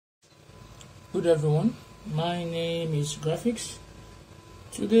Good everyone, my name is Graphics.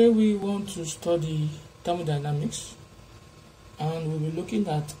 Today we want to study thermodynamics and we'll be looking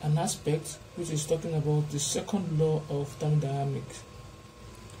at an aspect which is talking about the second law of thermodynamics.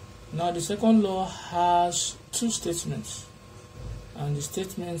 Now the second law has two statements and the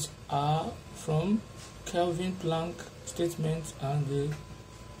statements are from Kelvin Planck statement and the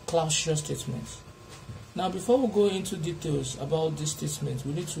Clausius statement. Now before we go into details about these statements,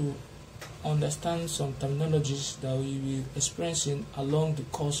 we need to understand some terminologies that we will be experiencing along the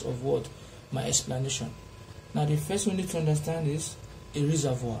course of my explanation. Now the first we need to understand is a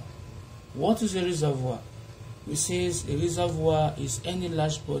reservoir. What is a reservoir? We say a reservoir is any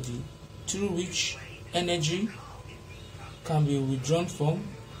large body through which energy can be withdrawn from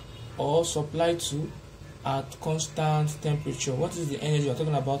or supplied to at constant temperature. What is the energy? We're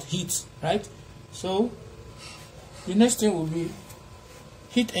talking about heat, right? So the next thing will be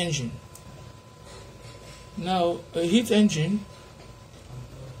heat engine. Now, a heat engine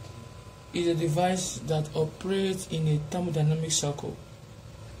is a device that operates in a thermodynamic cycle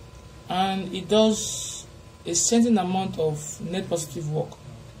and it does a certain amount of net positive work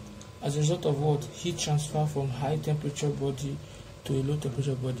as a result of heat transfer from high temperature body to a low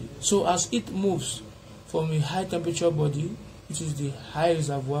temperature body. So as it moves from a high temperature body, which is the high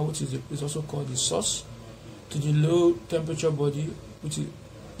reservoir, which is also called the source, to the low temperature body, which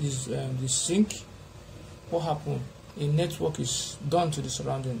is the sink, what happened? A network is done to the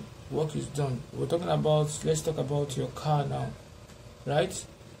surrounding. Work is done. Let's talk about your car now, right?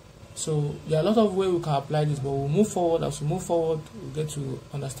 So there are a lot of ways we can apply this, but we'll move forward. As we move forward, we'll get to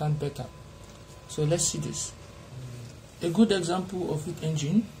understand better. So let's see this. A good example of heat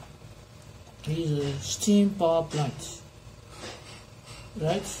engine is a steam power plant,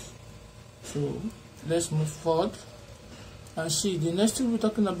 right? So let's move forward and see. The next thing we're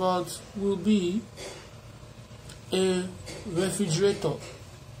talking about will be a refrigerator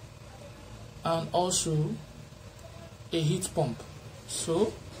and also a heat pump.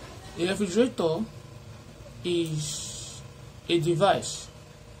 So a refrigerator is a device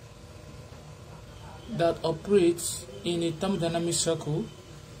that operates in a thermodynamic cycle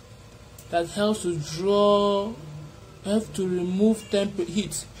that helps to remove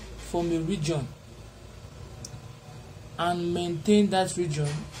heat from a region and maintain that region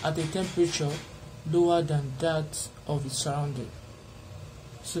at a temperature lower than that of its surrounding.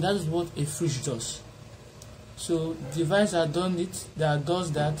 So that is what a fridge does. So the device that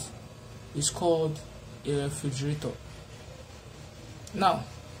does that is called a refrigerator. Now,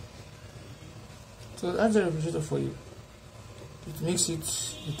 so that's a refrigerator for you. It makes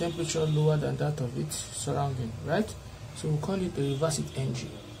the temperature lower than that of its surrounding, right? So we call it a reverse heat engine.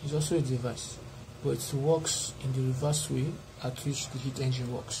 It's also a device, but it works in the reverse way at which the heat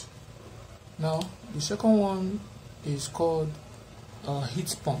engine works. Now, the second one is called a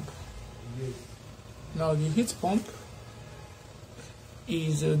heat pump. Now, the heat pump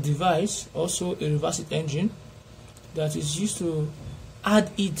is a device, also a reverse heat engine, that is used to add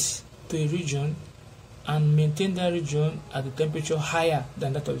heat to a region and maintain that region at a temperature higher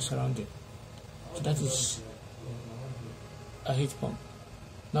than that of the surrounding. So that is a heat pump.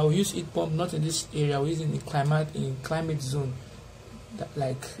 Now, we use heat pump not in this area, we use it in climate zone,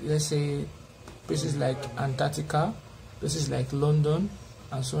 like let's say places like Antarctica, places like London,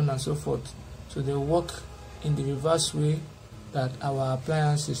 and so on and so forth. So they work in the reverse way that our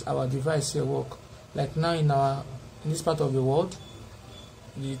appliances, our devices here work. Like now in this part of the world,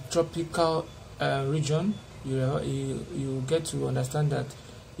 the tropical region, you get to understand that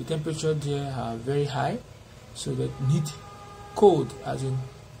the temperature there are very high, so they need cold, as in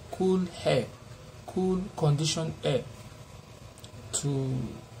cool air, cool conditioned air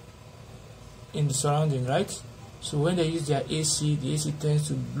in the surrounding, right? So when they use their AC, the AC tends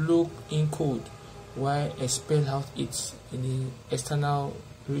to blow in cold while expel out heat in the external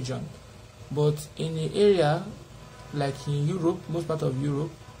region. But in the area like in Europe, most part of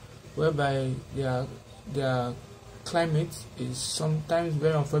Europe, whereby their climate is sometimes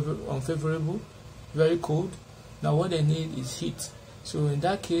very unfavorable, very cold. Now what they need is heat. So in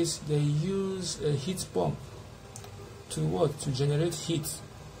that case, they use a heat pump to generate heat,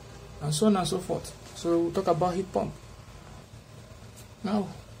 and so on and so forth. So we'll talk about heat pump. Now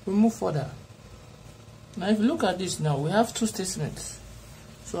we move further. Now if you look at this now, we have two statements.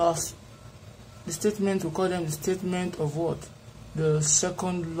 So as the statement, we call them the statement of the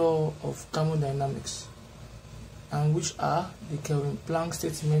second law of thermodynamics, and which are the Kelvin Planck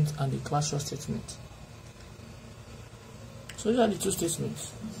statement and the Clausius statement. So these are the two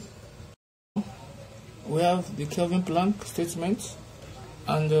statements. We have the Kelvin Planck statement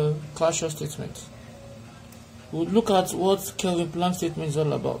and the Clausius statement. We'll look at what Kelvin-Planck statement is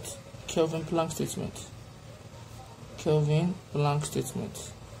all about. Kelvin-Planck statement. Kelvin-Planck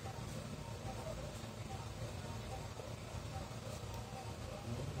statement.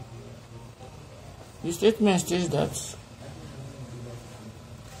 The statement states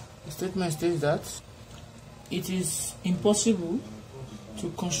that it is impossible to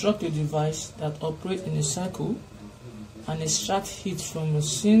construct a device that operates in a cycle and extract heat from a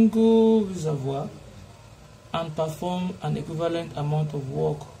single reservoir and perform an equivalent amount of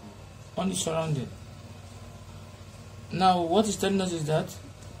work on the surrounding. Now, what it's telling us is that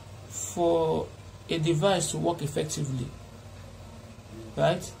for a device to work effectively,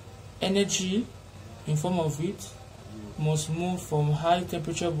 right, energy in form of heat must move from high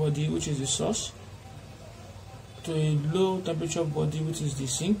temperature body, which is the source, to a low temperature body, which is the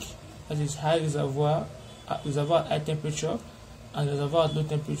sink, that is high reservoir at high temperature and reservoir at low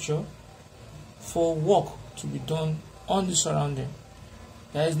temperature, for work to be done on the surrounding.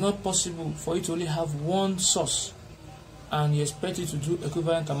 That is not possible for it to only have one source and you expect it to do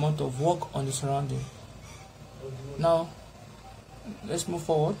equivalent amount of work on the surrounding. Now, let's move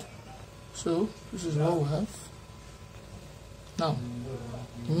forward. So, this is what we have. Now,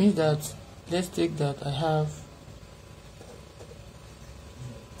 it means that, let's take that I have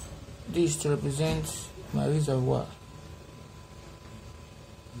this to represent my reservoir.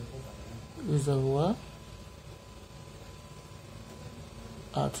 Reservoir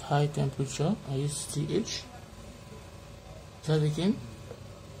at high temperature, I use TH. Is that again?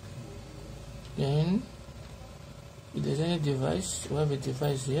 Then, if there's any device, we have a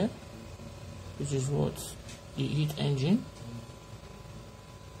device here, which is what? The heat engine.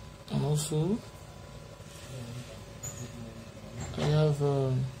 And also, I have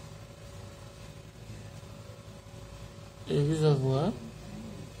a reservoir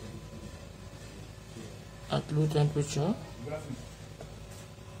at low temperature.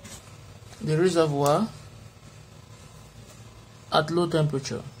 The reservoir at low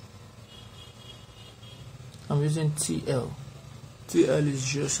temperature, I'm using TL. TL is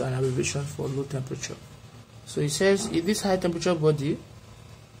just an abbreviation for low temperature. So it says if this high temperature body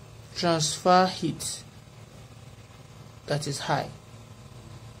transfer heat that is high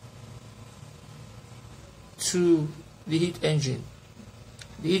to the heat engine,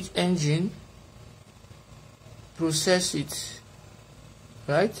 the heat engine process it,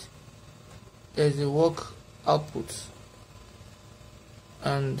 right? There's a work output,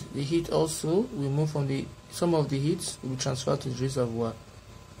 and the heat also will move from some of the heat will be transferred to the reservoir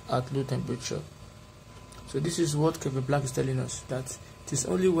at low temperature. So this is what Kelvin-Planck is telling us, that it is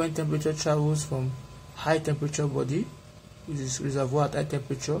only when temperature travels from high temperature body, which is reservoir at high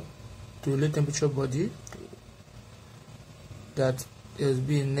temperature, to low temperature body, that there will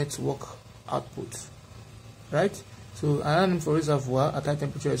be a net work output, right? So another name for reservoir at high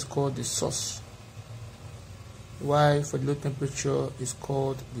temperature is called the source, while for the low temperature is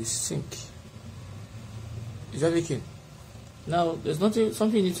called the sink. Is that okay? Now, there's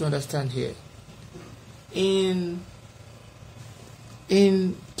something you need to understand here. In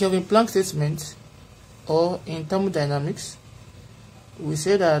Kelvin-Planck statement, or in thermodynamics, we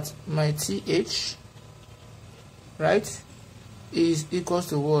say that my TH, right, is equals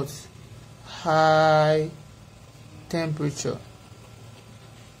to what? High temperature.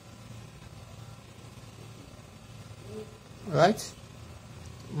 Right?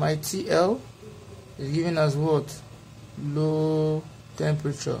 My TL is given as what? Low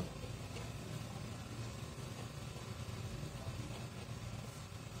temperature.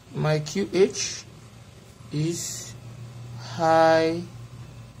 My QH is high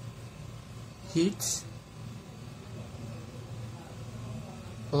heat,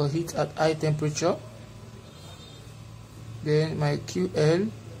 or heat at high temperature. Then my QL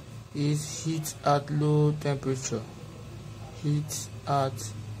is heat at low temperature. Heat at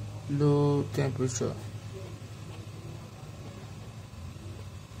low temperature.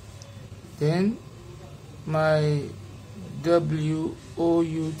 Then my WOUT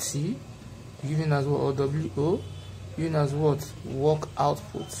given as what, or WO given as what? Work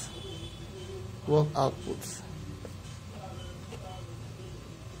output. Work output.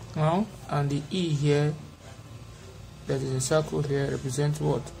 Now, and the E here that is encircled here represents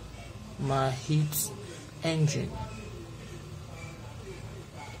what? My heat engine.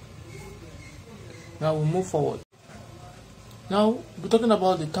 Now we'll move forward. Now we're talking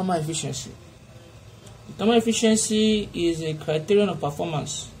about the thermal efficiency. The thermal efficiency is a criterion of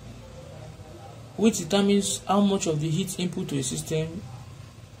performance which determines how much of the heat input to a system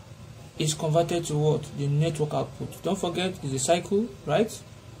is converted to what? The net work output. Don't forget, it's a cycle, right?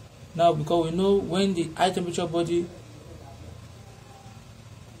 Now, because we know when the high temperature body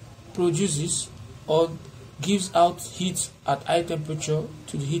produces or gives out heat at high temperature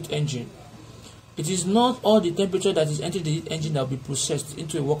to the heat engine, it is not all the temperature that is entering the heat engine that will be processed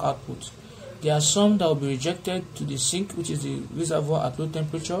into a work output. There are some that will be rejected to the sink, which is the reservoir at low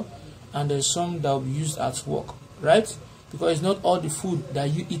temperature, and there's some that will be used at work, right? Because it's not all the food that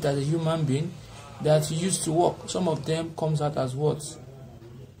you eat as a human being that you use to work. Some of them comes out as what?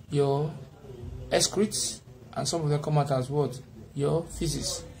 Your excretes, and some of them come out as what? Your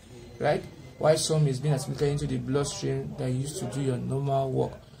feces, right? While some is being assimilated into the bloodstream that you used to do your normal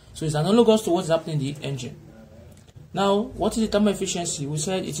work. So it's analogous to what's happening in the heat engine. Now, what is the thermal efficiency? We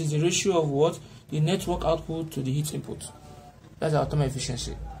said it is the ratio of what? The net work output to the heat input. That's our thermal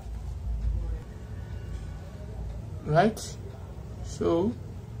efficiency. Right? So,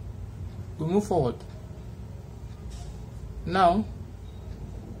 we move forward. Now,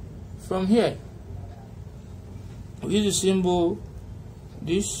 from here, we use the symbol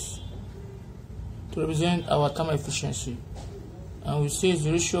this to represent our thermal efficiency. And we say it's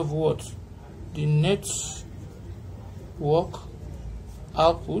the ratio of what? The net work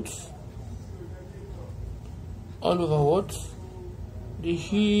output all over what? The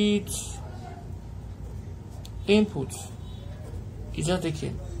heat input. Is that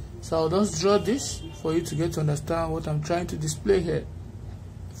okay? So I'll just draw this for you to get to understand what I'm trying to display here.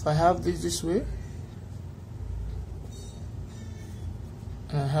 If I have this way,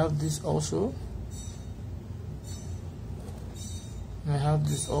 and I have this also, and I have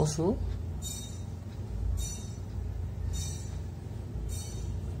this also.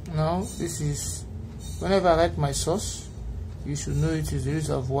 Now this is, whenever I write my source, you should know it is the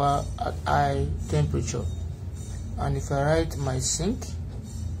reservoir at high temperature. And if I write my sink,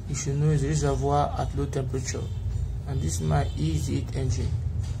 you should know it's the reservoir at low temperature. And this is my heat engine.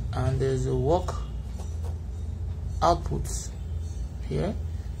 And there's a work output here.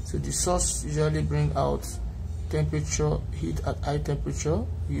 So the source usually bring out temperature, heat at high temperature,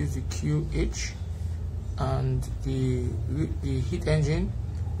 use the QH, and the heat engine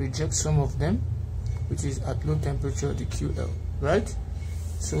reject some of them, which is at low temperature, the QL, right?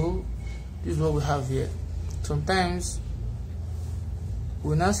 So this is what we have here. Sometimes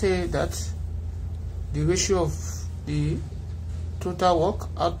we now say that the ratio of the total work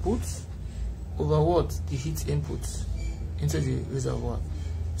output over what? The heat input into the reservoir.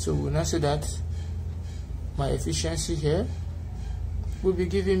 So we now say that my efficiency here will be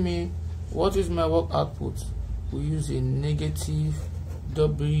giving me, what is my work output? We use a negative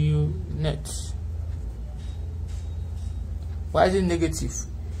W net. Why is it negative?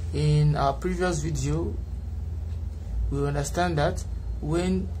 In our previous video, we understand that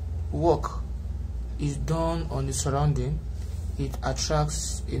when work is done on the surrounding, it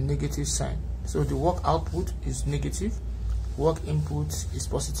attracts a negative sign. So the work output is negative, work input is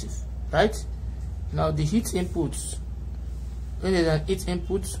positive, right? Now the heat input, when there's an heat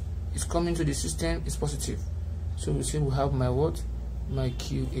input is coming to the system, is positive. So we say we have my what? My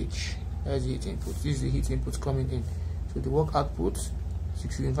QH. That's the heat input. This is the heat input coming in. So the work output, you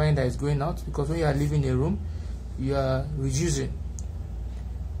can find that it's going out, because when you are leaving a room, you are reducing.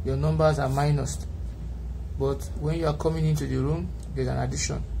 Your numbers are minus. But when you are coming into the room, there's an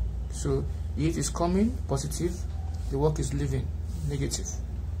addition. So the heat is coming, positive, the work is leaving, negative.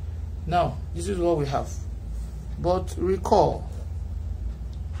 Now, this is what we have. But recall,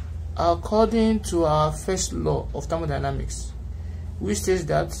 according to our first law of thermodynamics, which says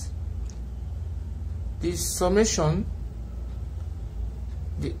that the summation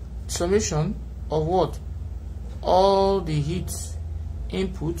of what? All the heat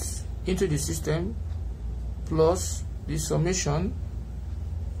inputs into the system plus the summation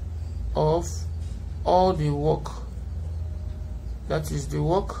of all the work, that is the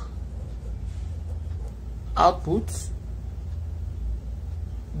work output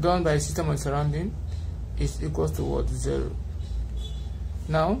done by the system and surrounding, is equals to what? 0.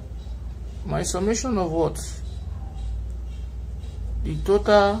 Now my summation of what? The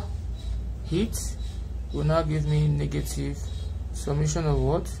total heat will now give me negative summation of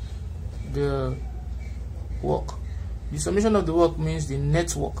what? The work. The summation of the work means the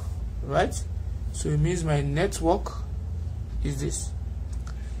net work, right? So it means my net work is this.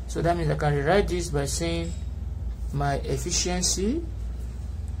 So that means I can rewrite this by saying my efficiency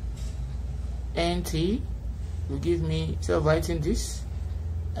NT will give me, instead of writing this,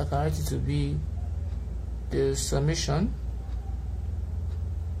 I can write it to be the summation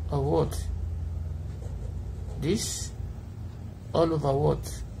of what? This all over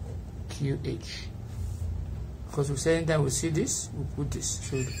what? QH. Because we say anytime we see this, we put this.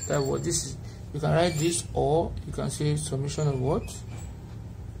 So that what this is, you can write this, or you can say summation of what?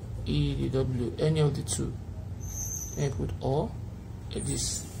 EDW, any of the two. Then you put or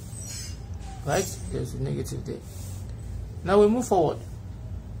this. Right? There's a negative there. Now we move forward.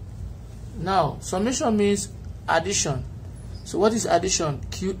 Now summation means addition. So what is addition?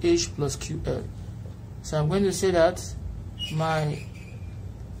 QH plus QL. So I'm going to say that my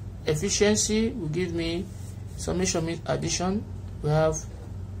efficiency will give me, summation means addition. We have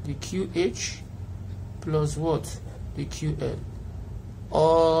the QH plus what? The QL.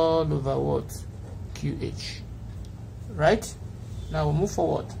 All over what? QH. Right? Now we'll move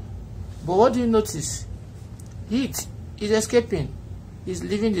forward. But what do you notice? Heat is escaping. It's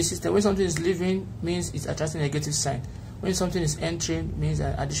leaving the system. When something is leaving, means it's attracting a negative sign. When something is entering, means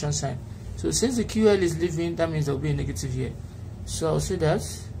an addition sign. So since the QL is leaving, that means there will be a negative here. So I'll say that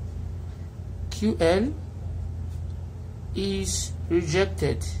QL is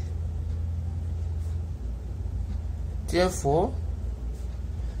rejected. Therefore,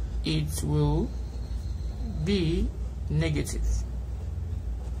 it will be negative.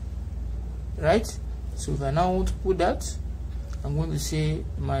 Right? So if I now want to put that, I'm going to say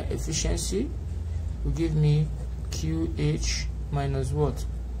my efficiency will give me QH minus what?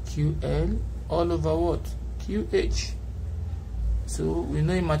 QL all over what? QH. So we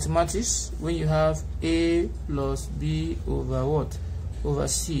know in mathematics, when you have A plus B over what? Over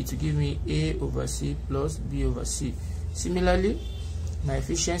C, to give me A over C plus B over C. Similarly, my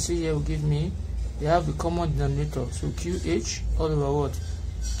efficiency here will give me, they have the common denominator. So QH all over what?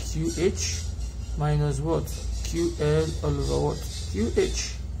 QH minus what? QL all over what?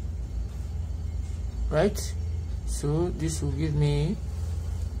 QH. Right? So this will give me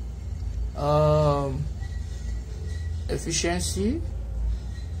efficiency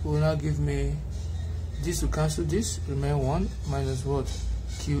will now give me, this will cancel this, remain 1 minus what?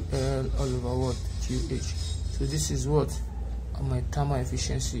 QL all over what? QH. So this is what? My thermal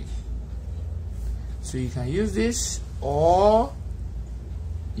efficiency. So you can use this, or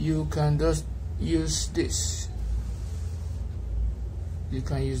you can just use this. You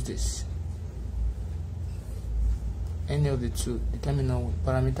can use this. Any of the two, depending on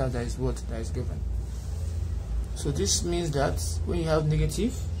parameter that is what that is given. So this means that when you have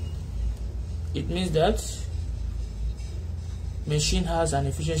negative, it means that machine has an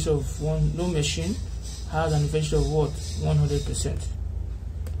efficiency of no machine has an efficiency of what? 100%.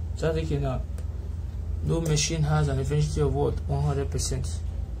 So take it now. No machine has an efficiency of what? 100%.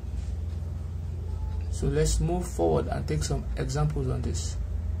 So let's move forward and take some examples on this.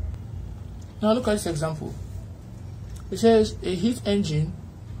 Now look at this example. It says a heat engine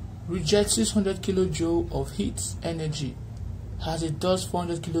rejects 600 kilojoule of heat energy as it does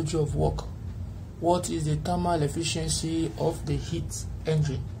 400 kilojoule of work. What is the thermal efficiency of the heat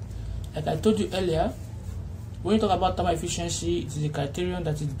engine? Like I told you earlier, when you talk about thermal efficiency, it is a criterion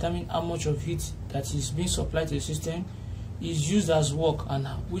that is determine how much of heat that is being supplied to the system is used as work and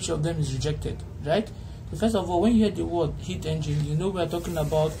which of them is rejected, right? So first of all, when you hear the word heat engine, you know we are talking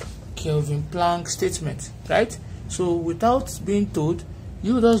about Kelvin Planck statement, right? So without being told,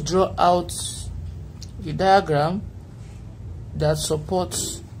 you just draw out the diagram that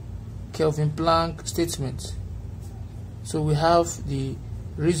supports Kelvin Planck statement. So we have the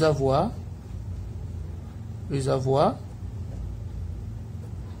reservoir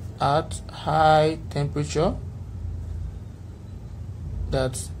at high temperature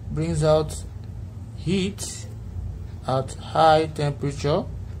that brings out heat at high temperature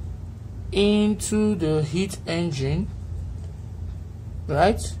into the heat engine,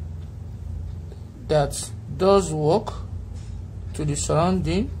 right, that does work to the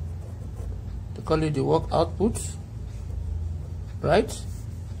surrounding. They call it the work output, right?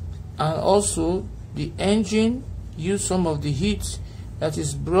 And also the engine use some of the heat that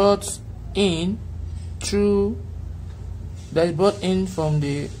is brought in from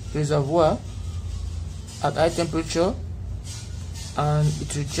the reservoir at high temperature, and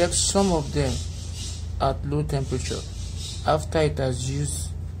it rejects some of them at low temperature after it has used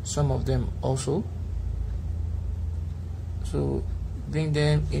some of them also. So bring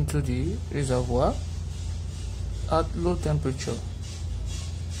them into the reservoir at low temperature.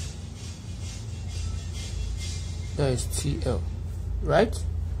 That is TL, right?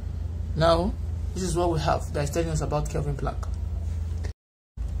 Now this is what we have that is telling us about Kelvin Planck.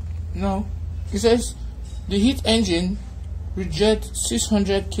 Now it says the heat engine rejects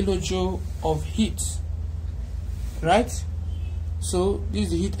 600 kilojoule of heat, right? So this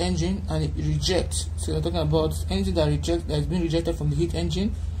is the heat engine and it rejects. So we're talking about anything that is being rejected from the heat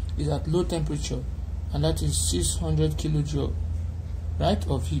engine is at low temperature, and that is 600 kilojoule, right,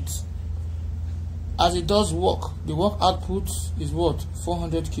 of heat. As it does work, the work output is what?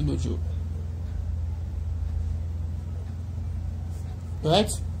 400 kilojoule.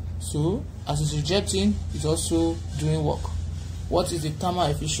 Right? So, as it's rejecting, it's also doing work. What is the thermal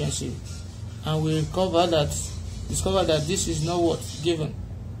efficiency? And we discover that this is not what? Given.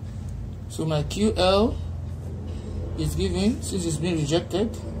 So my QL is given, since it's been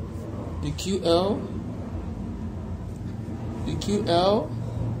rejected, the QL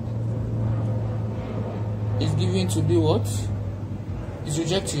is given to be what? It's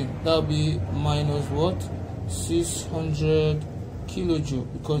rejecting. That will be minus what? 600 kilojoule,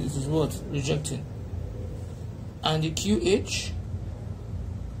 because it is what? Rejecting. And the QH,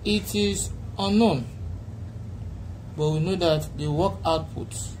 it is unknown, but we know that the work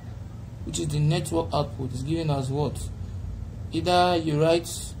output, which is the network output, is given as what? Either you write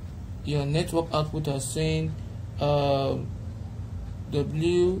your network output as saying W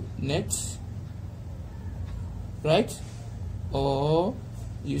net, right? Or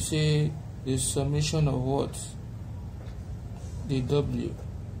you say the summation of what? The W,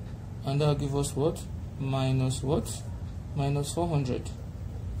 and that will give us what? Minus what? Minus 400,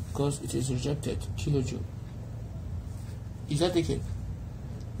 because it is rejected, kilojoule. Is that taken?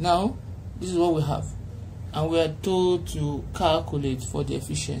 Now, this is what we have, and we are told to calculate for the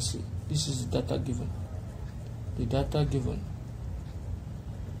efficiency. This is the data given. The data given.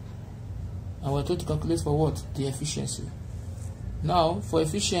 And we're told to calculate for what? The efficiency. Now, for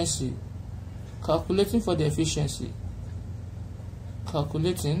efficiency, calculating for the efficiency,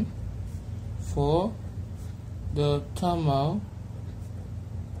 calculating for the thermal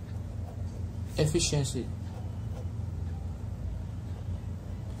efficiency,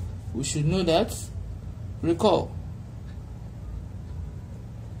 we should know that, recall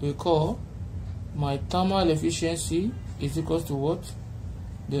my thermal efficiency is equal to what?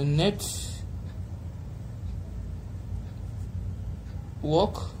 The net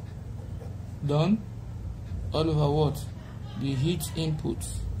work done all over what? The heat input,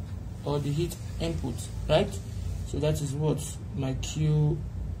 or the heat input, right? So that is what? My QH,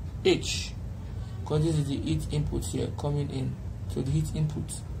 because this is the heat input here coming in. So the heat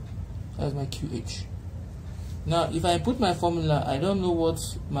input, that's my QH. Now if I put my formula, I don't know what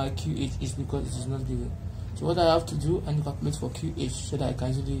my QH is because it is not given. So what I have to do, I need to calculate for QH so that I can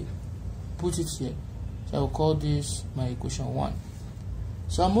easily put it here. So I will call this my equation 1.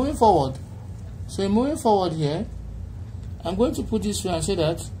 So I'm moving forward. So in moving forward here, I'm going to put this way and say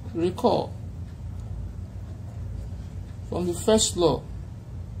that, recall, from the first law,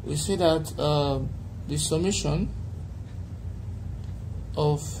 we say that the summation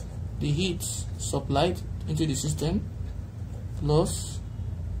of the heat supplied into the system plus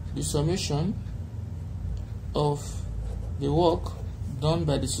the summation of the work done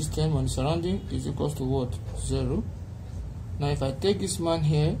by the system on the surrounding is equal to what? 0. Now if I take this man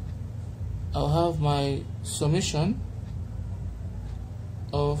here, I'll have my summation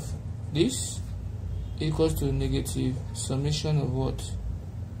of this equals to negative summation of what?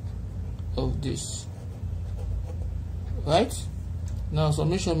 Of this. Right? Now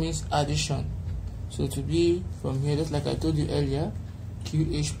summation means addition. So to be from here, just like I told you earlier,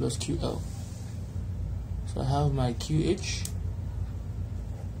 QH plus QL. So I have my QH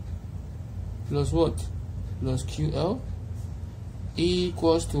plus what? Plus QL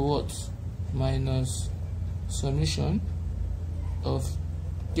equals to what? Minus summation of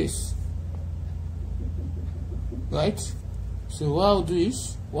this. Right? So what I'll do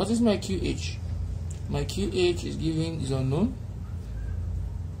is, what is my QH? My QH is unknown,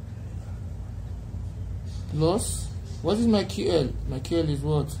 plus what is my QL? My QL is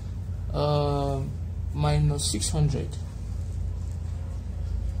what? Minus 600.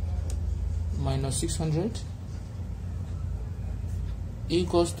 Minus 600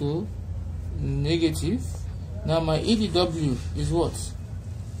 equals to negative. Now my EDW is what?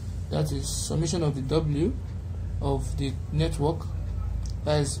 That is summation of the W of the network.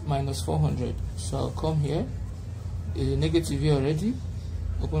 That is minus 400. So I'll come here. Is a negative here already.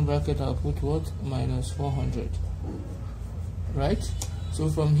 Open bracket, I'll put what? Minus 400. Right? So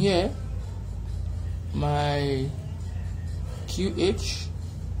from here, my QH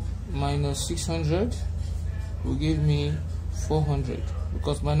minus 600 will give me 400,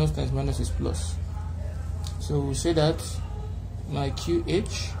 because minus times minus is plus. So we say that my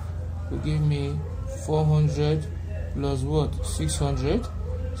QH will give me 400 plus what? 600.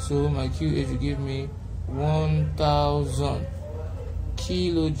 So my QH will give me 1000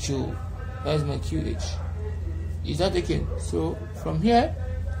 kilojoule. That is my QH. Is that taken? So from here,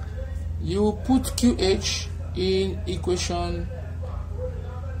 You put QH in equation.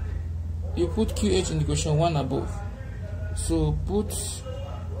 You put QH in equation 1 above. So put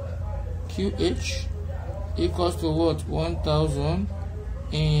QH equals to what? 1000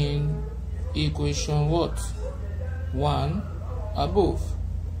 in equation what? 1 above.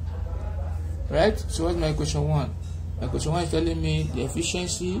 Right? So what's my equation 1? My equation 1 is telling me the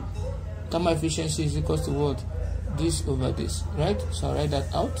efficiency, thermal efficiency is equal to what? This over this. Right? So I'll write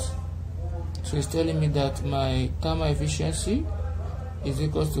that out. So it's telling me that my thermal efficiency is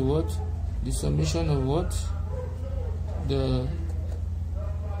equal to what? The summation of what?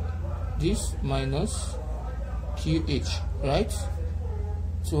 This minus QH, right?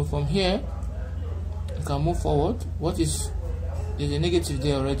 So from here you can move forward. What is, there's a negative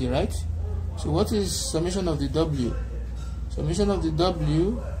there already, right? So what is summation of the W? Summation of the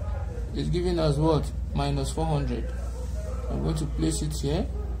W is given as what? Minus 400. I'm going to place it here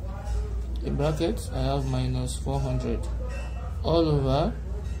in brackets. I have minus 400 all over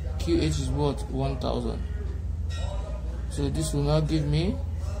QH is what? 1000. So this will now give me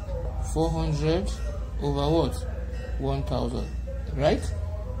 400 over what? 1000, right?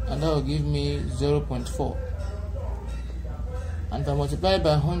 And that will give me 0.4. And if I multiply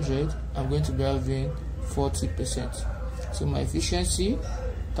by 100, I'm going to be having 40%. So my efficiency,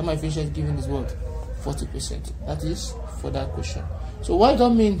 thermal efficiency given is what? 40%. That is for that question. So what I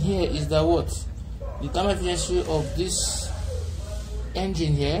mean here is that what? The thermal efficiency of this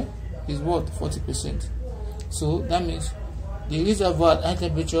engine here is what? 40%. So that means the reservoir at high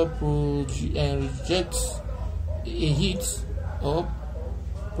temperature rejects a heat or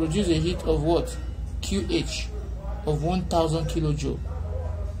produce a heat of what? QH of 1000 kilojoule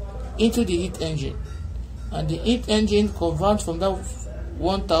into the heat engine, and the heat engine converts from that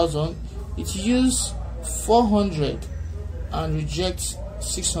 1000, it uses 400 and rejects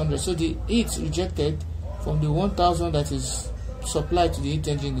 600. So the heat rejected from the 1000 that is supplied to the heat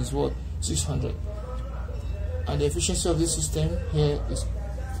engine is what? 600. And the efficiency of this system here is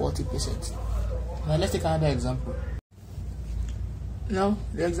 40%. Now let's take another example. Now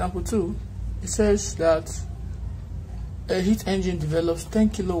the example 2, it says that a heat engine develops 10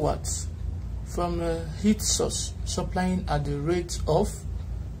 kilowatts from a heat source supplying at the rate of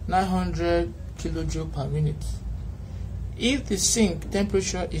 900 kilojoule per minute. If the sink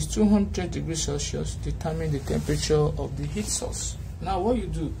temperature is 200 degrees Celsius, determine the temperature of the heat source. Now what you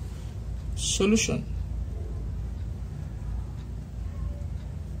do? Solution.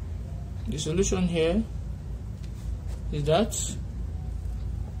 The solution here is that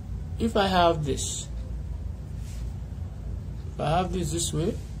if I have this, this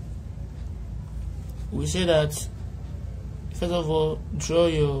way, we say that first of all, draw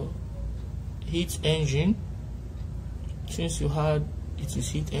your heat engine. Since you had it is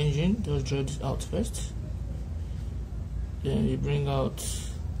heat engine, just draw this out first. Then you bring out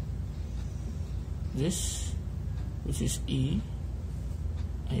this, which is E,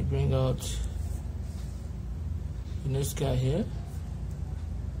 and you bring out the next guy here.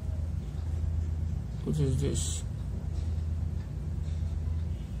 What is this?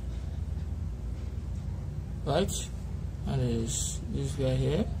 Right? And there's this guy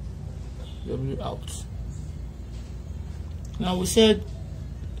here, W out. Now we said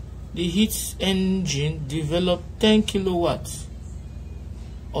the heat engine developed 10 kilowatts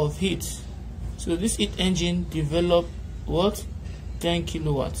of heat. So this heat engine developed what? 10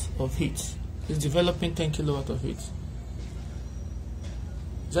 kilowatts of heat. It's developing 10 kilowatts of heat.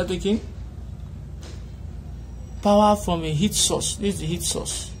 Is that taking? Power from a heat source. This is the heat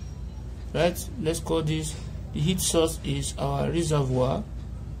source. Right? Let's call this, the heat source is our reservoir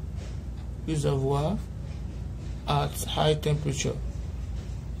at high temperature.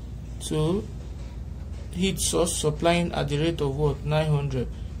 So heat source supplying at the rate of what? 900.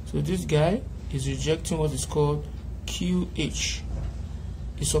 So this guy is rejecting what is called QH.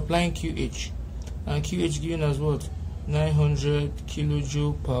 Is supplying QH, and QH given as what? 900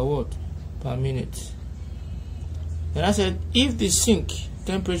 kilojoule per watt per minute. Then I said if the sink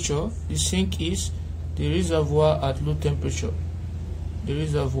temperature, the sink is the reservoir at low temperature. The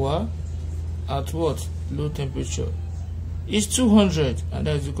reservoir at what? Low temperature is 200, and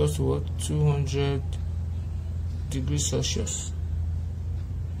that is equal to what? 200 degrees Celsius.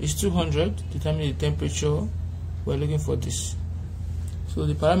 Is 200, determine the temperature. We're looking for this. So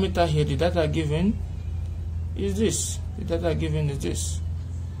the parameter here, the data given is this. The data given is this.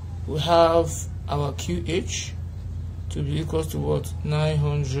 We have our QH to be equal to what?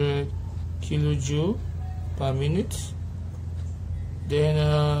 900 kilojoule per minute. Then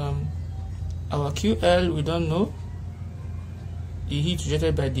our QL we don't know. the heat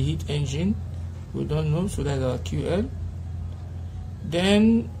generated by the heat engine, we don't know, so that's our QL.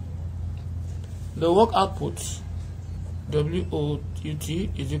 Then the work output, WOUT,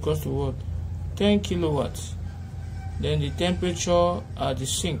 is equal to what? 10 kilowatts. Then the temperature at the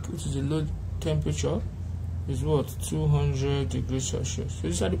sink, which is the low temperature, is what? 200 degrees Celsius. So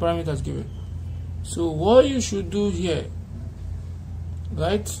these are the parameters given. So what you should do here,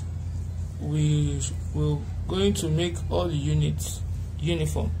 right? We will going to make all the units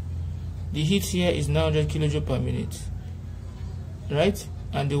uniform. The heat here is 900 kilojoule per minute, right?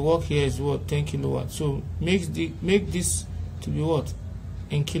 And the work here is what? 10 kilowatts. So make this to be what?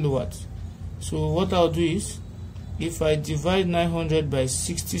 In kilowatts. So what I'll do is, if I divide 900 by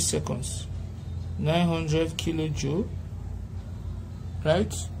 60 seconds, 900 kilojoule,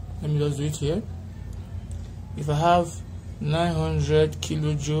 right? Let me just do it here. If I have 900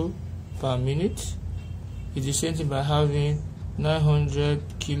 kilojoule per minute, it's the same thing by having 900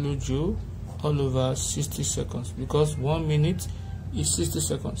 kilojoule all over 60 seconds, because 1 minute is 60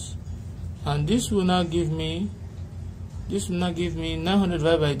 seconds. And this will now give me 900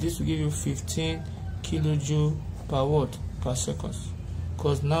 divided by this will give you 15 kilojoule per watt per second,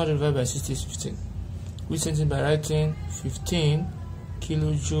 because 900 divided by 60 is 15. We send it by writing 15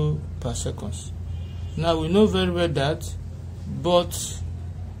 kilojoule per second. Now we know very well that but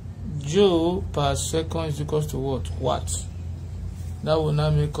joule per second is equal to what? Watt. That will now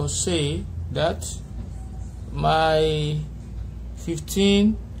make us say that my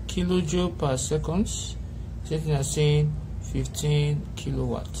 15 kilojoule per second, same thing as saying 15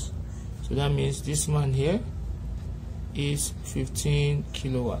 kilowatts. So that means this man here is 15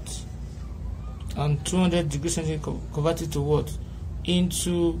 kilowatts. And 200 degrees centigrade converted to what?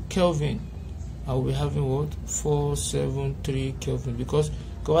 Into Kelvin. I will be having what? 473 Kelvin, because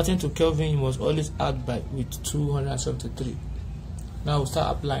converting to Kelvin you must always add by with 273. Now we'll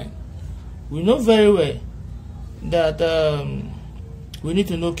start applying. We know very well that we need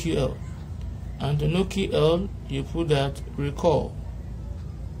to know QL, and to know QL you put that recall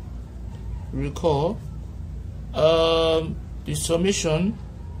the summation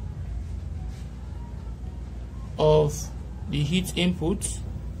of the heat input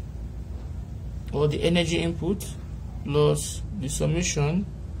or the energy input plus the summation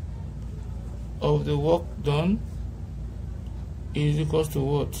of the work done is equal to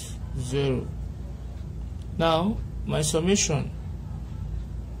what? 0. Now my summation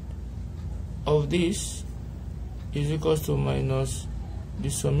of this is equal to minus the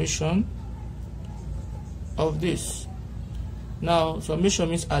summation of this. Now summation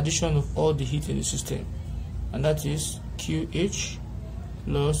means addition of all the heat in the system, and that is QH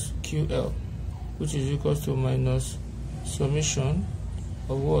plus QL, which is equal to minus summation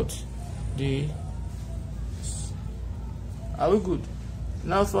of what? The. Are we good?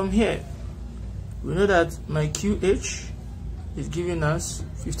 Now from here we know that my QH is giving us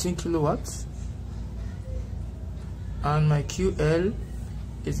 15 kilowatts and my QL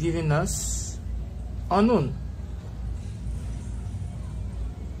is giving us unknown.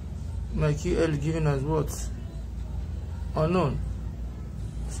 My QL is giving us what? Unknown.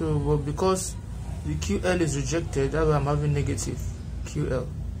 So but because the QL is rejected, that's why I'm having negative QL,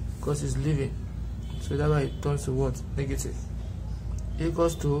 because it's leaving. So that's why it turns to what? Negative.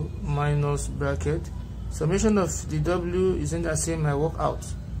 Equals to minus bracket summation of the W is in the same my work out,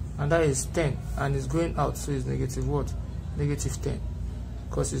 and that is 10, and it's going out, so it's negative what? Negative 10,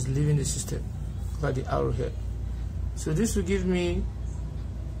 because it's leaving the system. Look at the arrow here. So this will give me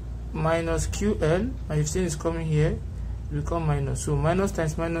minus QL, and 15 is coming here, it will become minus. So minus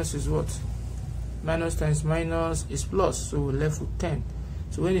times minus is what? Minus times minus is plus, so we're left with 10.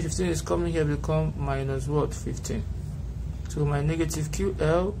 So when the 15 is coming here, it will become minus what? 15. So my negative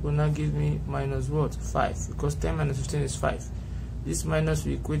QL will now give me minus what? 5, because 10 minus 15 is 5. This minus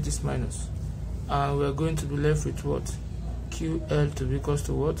will equate this minus, and we're going to be left with what? QL to be equals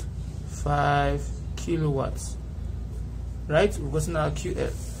to what? 5 kilowatts. Right? We've gotten our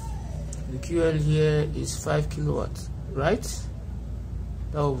QL. The QL here is 5 kilowatts. Right?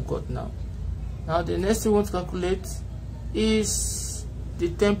 That we've got now. Now the next thing we want to calculate is the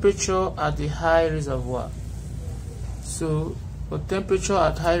temperature at the high reservoir. So for temperature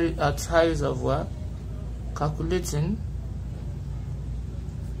at high reservoir, calculating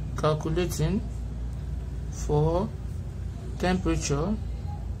for temperature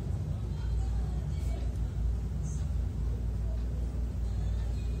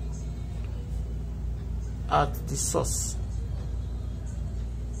at the source.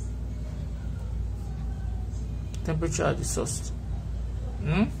 Temperature at the source.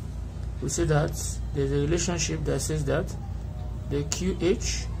 We say that there's a relationship that says that the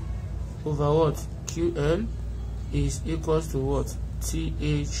QH over what? QL is equals to what?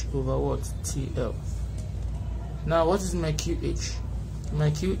 TH over what? TL. Now what is my QH?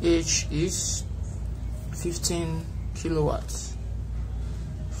 My QH is 15 kilowatts.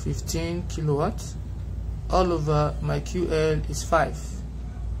 15 kilowatts all over my QL is 5,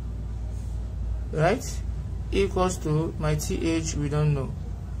 right? Equals to my TH, we don't know.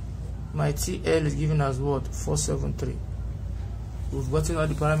 My TL is given as what? 473. We've gotten all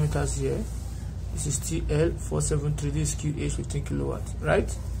the parameters here. This is TL 473, this is QH 15 kilowatts,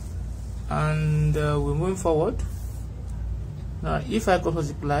 right? And we're moving forward. Now if I could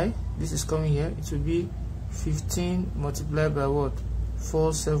multiply, this is coming here, it will be 15 multiplied by what?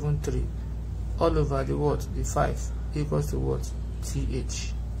 473 all over the what? The 5 equals to what?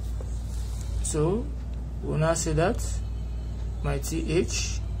 TH. So we'll now say that my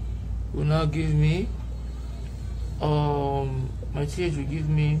TH will now give me my TH will give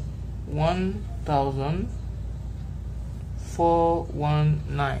me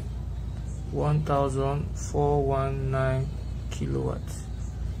 1419 kilowatts.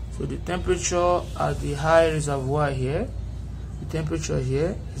 So the temperature at the high reservoir here, the temperature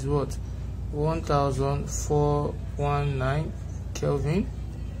here is what? 1419 Kelvin.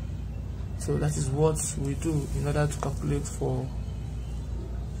 So that is what we do in order to calculate for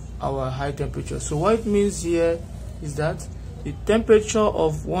our high temperature. So what it means here is that the temperature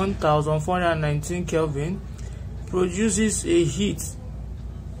of 1419 Kelvin produces a heat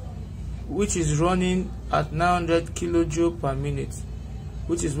which is running at 900 kilojoule per minute,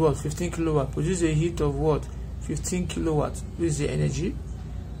 which is what? 15 kilowatt. Produces a heat of what? 15 kilowatts, which is the energy,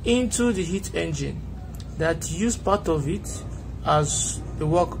 into the heat engine that use part of it as the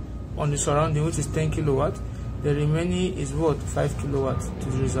work on the surrounding, which is 10 kilowatt. The remaining is what? 5 kilowatts to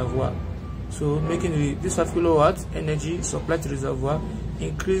the reservoir. So making this 5 kilowatt energy supplied to the reservoir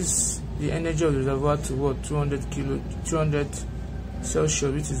increase the energy of the reservoir to what? 200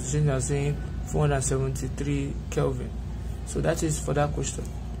 Celsius, which is the same as saying 473 Kelvin. So that is for that question.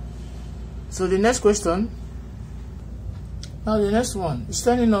 So the next question, now the next one is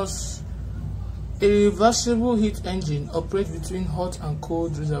telling us a reversible heat engine operates between hot and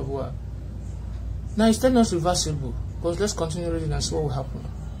cold reservoir. Now it's telling us reversible, but let's continue reading and see what will happen.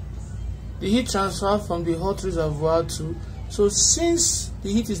 The heat transfer from the hot reservoir to, so since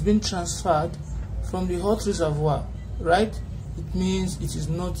the heat is being transferred from the hot reservoir, right, it means it is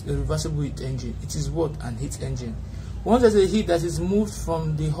not a reversible heat engine. It is what? An heat engine. Once there's a heat that is moved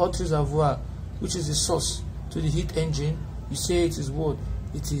from the hot reservoir, which is the source, to the heat engine, you say it is what?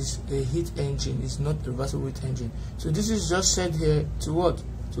 It is a heat engine. It's not a reversible heat engine. So this is just said here to what?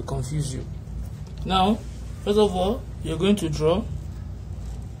 To confuse you. Now, first of all, you're going to draw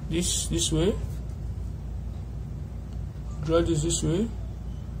this way. Draw this way.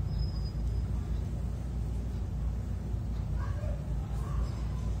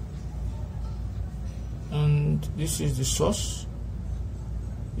 And this is the source.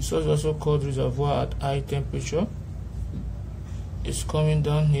 The source is also called reservoir at high temperature. It's coming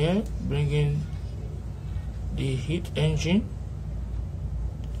down here, bringing the heat engine,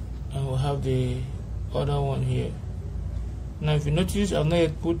 and we'll have the other one here. Now if you notice, I've not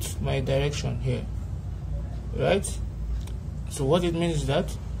yet put my direction here, right? So what it means is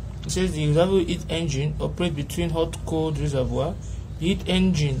that it says the reservoir heat engine operates between hot cold reservoir. The heat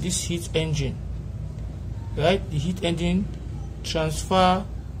engine, this heat engine, right? The heat engine transfer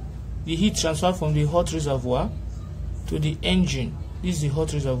the heat transfer from the hot reservoir to the engine. This is the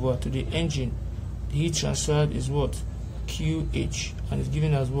hot reservoir to the engine. The heat transferred is what? QH, and it's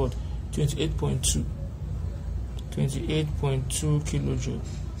given as what? 28.2 kilojoule,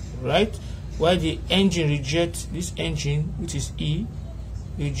 right? While the engine rejects, this engine, which is E,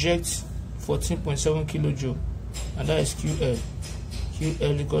 rejects 14.7 kilojoule, and that is QL.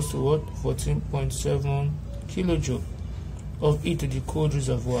 QL equals to what? 14.7 kilojoule of E to the cold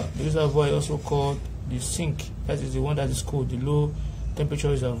reservoir. The reservoir is also called the sink. That is the one that is cold. The low temperature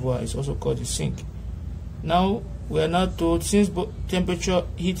reservoir is also called the sink. Now we are now told, since temperature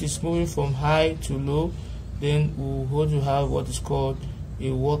heat is moving from high to low, then we want to have what is called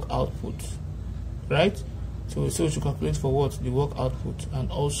a work output, right? So we should calculate for what? The work output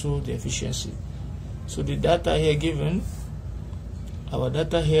and also the efficiency. So the data here given, our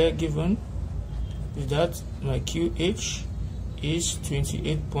data here given is that my QH is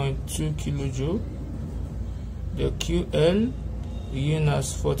 28.2 kilojoule. The QL given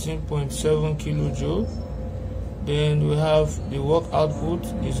as 14.7 kilojoule. Then we have the work output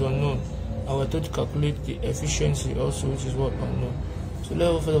is unknown, and we're told to calculate the efficiency also, which is what? Unknown. So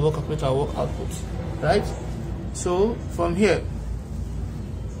let's first of all calculate our work output, right? So from here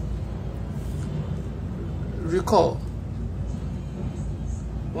recall.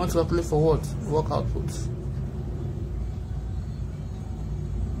 We want to calculate for what? Work output.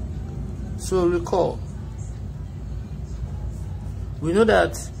 So recall. We know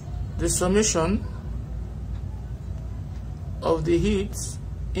that the summation of the heat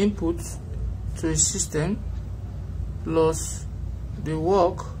input to a system plus the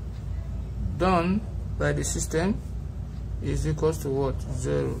work done by the system is equal to what?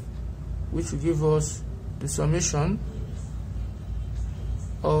 0, which will give us the summation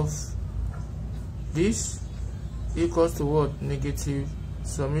of this equals to what? Negative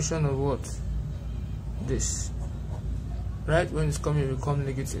summation of what? This. Right? When it's coming, it will become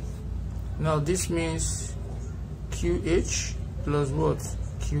negative. Now this means QH plus what?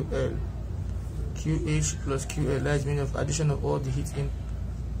 QL. QH plus QL, that is meaning of addition of all the heat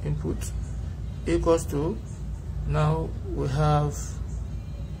input, equals to, now we have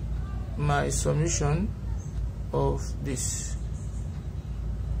my summation of this,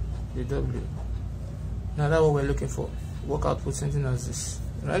 the W. Now that's what we're looking for. Work output, something as this,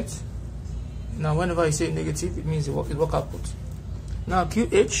 right? Now whenever I say negative, it means the work output. Now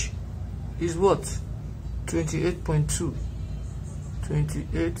QH is what? 28.2.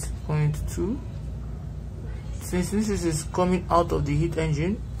 28.2. Since this is coming out of the heat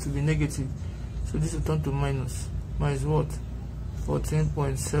engine, to be negative, so this will turn to minus. Minus what?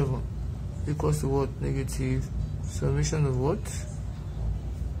 14.7 equals to what? Negative summation of what?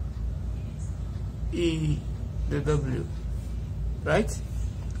 E, the W. Right?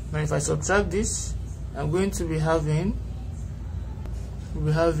 Now if I subtract this, I'm going to be having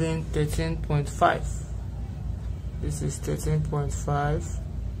 13.5. This is 13.5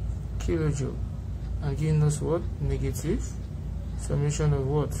 kilojoule, and giving us what? Negative summation of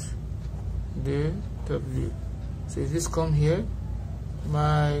what? The W. So if this come here,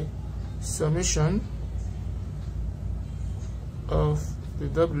 my summation of the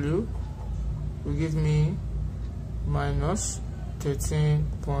W will give me minus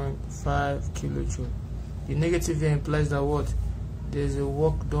 13.5 kilojoule. The negative here implies that what? There is a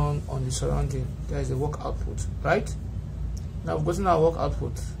work done on the surrounding. There is a work output, right? Now we've gotten our work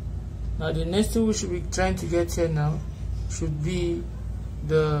output. Now the next thing we should be trying to get here now should be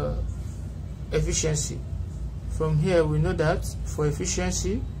the efficiency. From here we know that for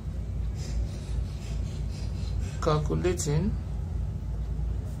efficiency, calculating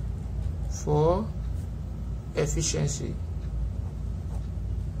for efficiency,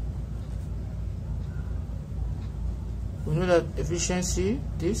 we know that efficiency,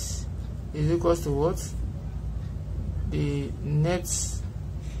 this is equals to what? The net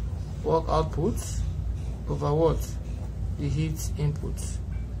work output over what? The heat input.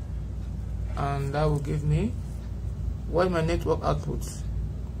 And that will give me, what is my net work output?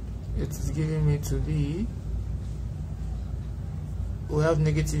 It is giving me to be, we have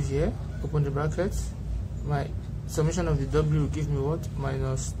negative here, open the brackets. My summation of the W will give me what?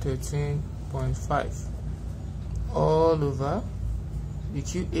 Minus 13.5. all over the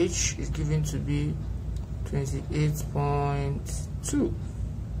QH is given to be 28.2.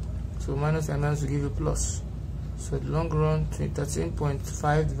 So minus and minus will give you plus. So the long run,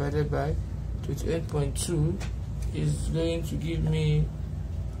 13.5 divided by 28.2 is going to give me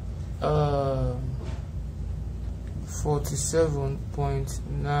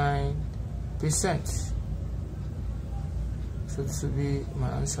 47.9%. So this will be my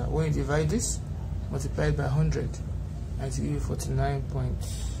answer. When you divide this, multiplied by 100, and to give you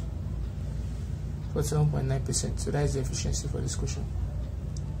 47.9%. So that is the efficiency for this question.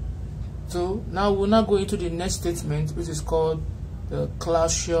 So now we'll now go into the next statement, which is called the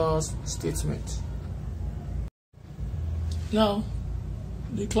Clausius statement. Now,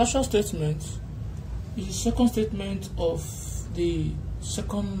 the Clausius statement is the second statement of the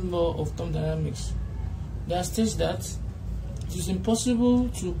second law of thermodynamics that states that it is impossible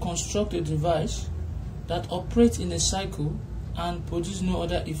to construct a device that operates in a cycle and produce no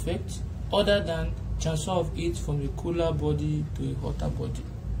other effect other than transfer of heat from a cooler body to a hotter body.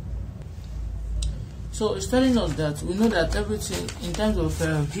 So it's telling us that we know that everything in terms of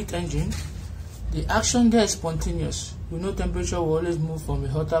heat engine, the action there is spontaneous. We know temperature will always move from a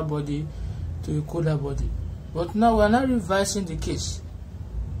hotter body to a cooler body. But now we are now revising the case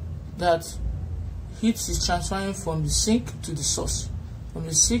that heat is transferring from the sink to the source, from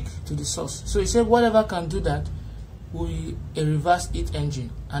the sink to the source. So he said whatever can do that will be a reverse heat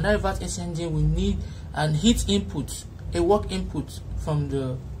engine, and that reverse heat engine will need an heat input, a work input from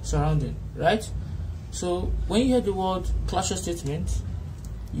the surrounding, right? So when you hear the word Clausius statement,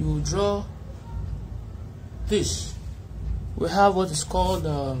 you will draw this. We have what is called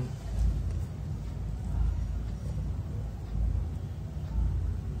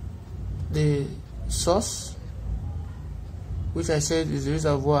the source, which I said is the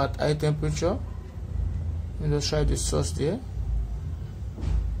reservoir at high temperature. Let me just try the source there,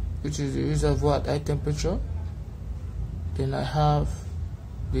 which is the reservoir at high temperature. Then I have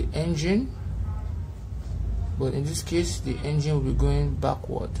the engine, but in this case the engine will be going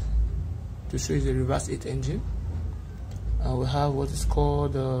backward to show you the reverse heat engine. And we have what is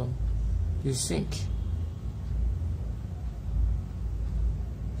called the sink.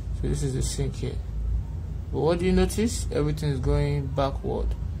 So this is the sink here. But what do you notice? Everything is going backward.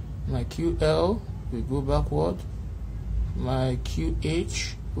 My QL will go backward. My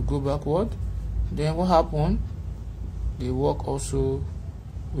QH will go backward. Then what happened? The work also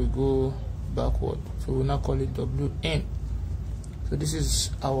will go backward. So we'll now call it WN. So this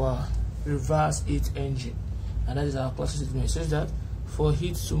is our reverse heat engine. And that is our classic statement. It says that for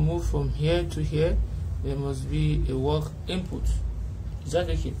heat to move from here to here, there must be a work input. Is that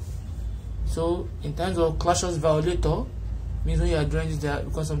okay? So in terms of Clausius violator, means when you are drawing this there,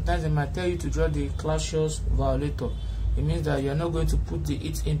 because sometimes they might tell you to draw the Clausius violator. It means that you are not going to put the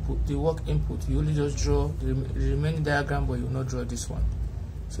heat input, the work input. You only just draw the remaining diagram, but you will not draw this one.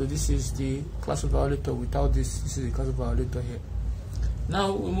 So this is the Clausius violator. Without this, this is the Clausius violator here.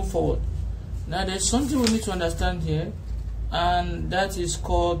 Now we move forward. Now there's something we need to understand here, and that is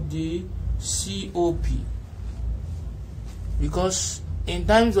called the COP. Because in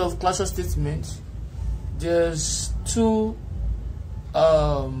terms of Clausius statement, there's two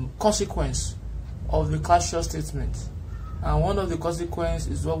consequences of the Clausius statement, and one of the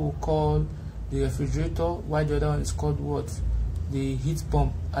consequences is what we call the refrigerator, while the other one is called what? The heat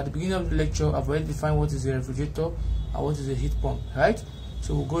pump. At the beginning of the lecture, I've already defined what is a refrigerator and what is a heat pump, right?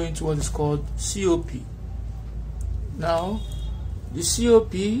 So we'll go into what is called COP. Now, the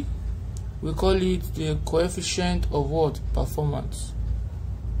COP, we call it the coefficient of what? Performance.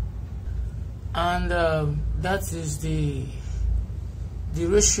 And that is the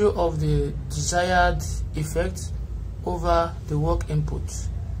ratio of the desired effect over the work input,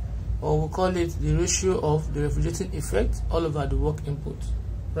 or we call it the ratio of the refrigerating effect all over the work input,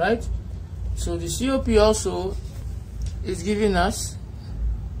 right? So the COP also is giving us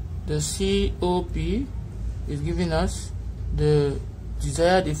the COP is giving us the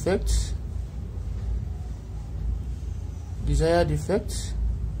desired effect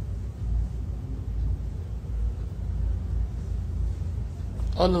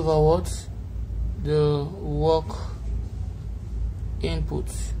all over what? The work input,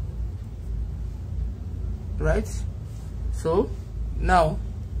 right? So now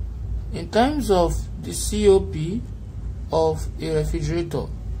in terms of the COP of a refrigerator,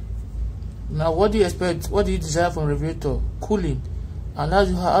 now what do you expect? What do you desire from a refrigerator? Cooling. And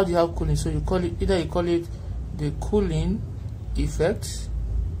how do you have cooling? So you call it, either you call it the cooling effect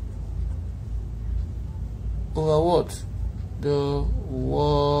over what? The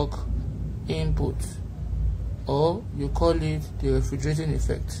work input, or you call it the refrigerating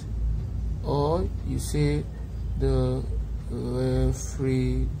effect, or you say the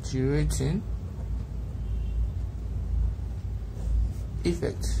refrigerating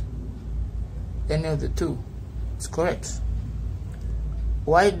effect. Any of the two is correct.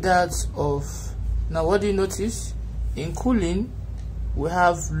 Why that of? Now what do you notice? In cooling we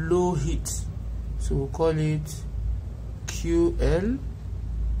have low heat, so we'll call it QL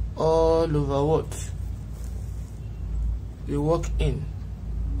all over what? The work in,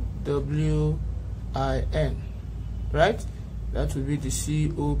 WIN, right? That will be the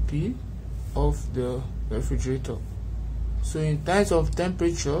COP of the refrigerator. So in terms of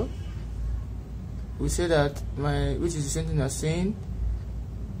temperature, we say that which is the same thing as saying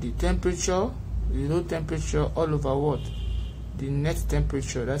the temperature, the low temperature all over what? The net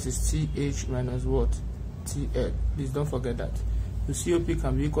temperature, that is TH minus what? TL. Please don't forget that. The COP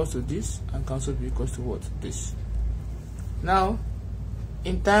can be equal to this and can also be equal to what? This. Now,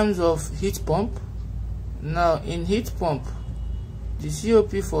 in terms of heat pump, now in heat pump, the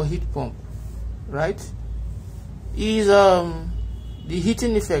COP for heat pump, right, is the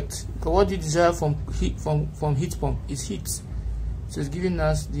heating effect. Because what you desire from heat pump is heat. So it's giving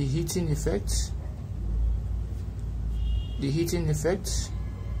us the heating effect. The heating effect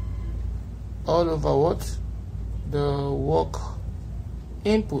all over what? The work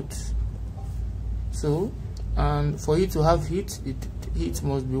input. So, and for you to have heat, heat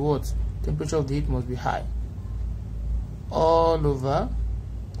must be what? Temperature of the heat must be high all over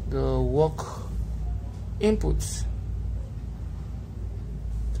the work input. So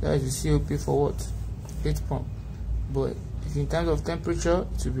that is the COP for what? Heat pump. But if in terms of temperature,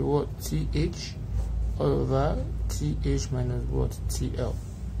 it will be what? TH all over TH minus what? TL.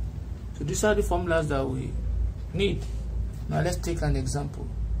 So these are the formulas that we need. Now let's take an example.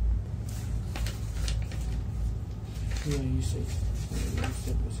 Here usage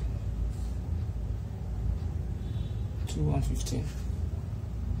 2115.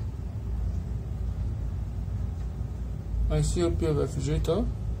 My C.O.P of refrigerator,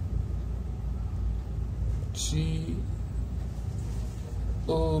 C.O.P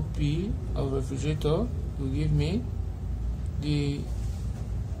of refrigerator will give me the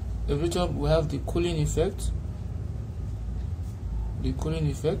refrigerator will have the cooling effect,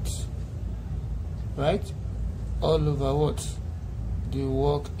 right, all over what? The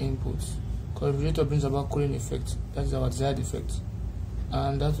work input. Because refrigerator brings about cooling effect, that is our desired effect,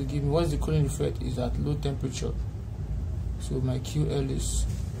 and that will give me what is the cooling effect is at low temperature. So my QL is,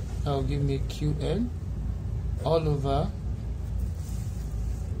 that will give me QL all over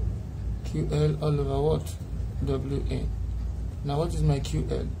what? WN. Now what is my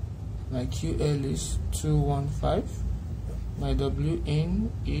QL? My QL is 215. My WN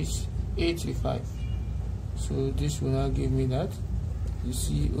is 85. So this will now give me that. The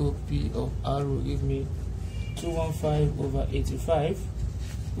C.O.P of R will give me 215 over 85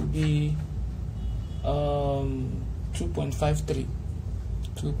 will be 2.53.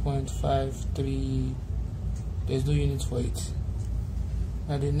 2.53. There's no unit for it.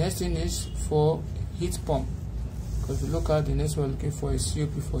 Now the next thing is for heat pump, because if you look at the next one, we're looking for a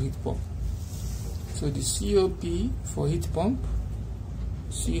C.O.P for heat pump. So the C.O.P for heat pump,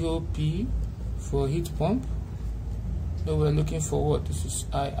 C.O.P for heat pump. Now we're looking for what? This is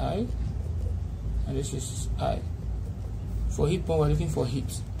II and this is I. For heat pump, we're looking for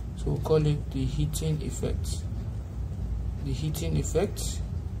heat, so we'll call it the heating effect. The heating effect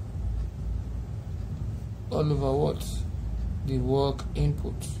all over what? The work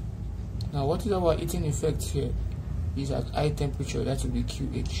input. Now what is our heating effect here? Is at high temperature, that will be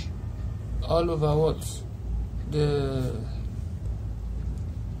QH. All over what? The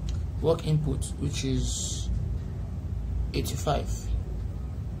work input, which is 85.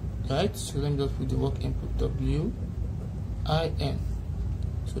 Right? So let me just put the work input WIN.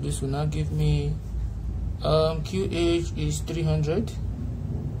 So this will now give me QH is 300.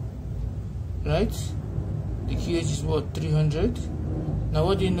 Right? The QH is what? 300. Now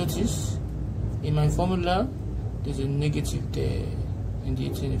what do you notice? In my formula, there's a negative there in the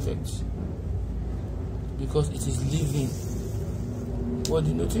heating effect, because it is leaving. What do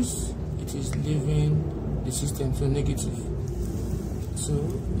you notice? It is leaving the system, so negative. So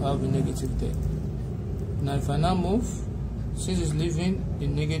I have a negative there. Now if I now move, since it's leaving the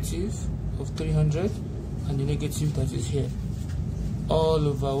negative of 300 and the negative that is here, all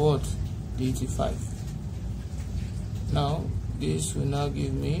over what? The 85. Now this will now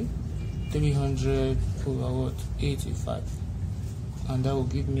give me 300 over what? 85, and that will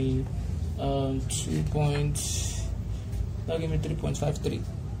give me 3.53.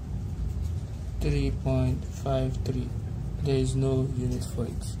 3.53. There is no unit for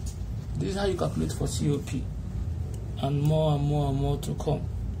it. This is how you calculate for C.O.P, and more to come.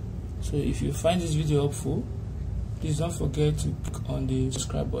 So if you find this video helpful, please don't forget to click on the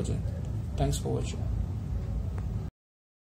subscribe button. Thanks for watching.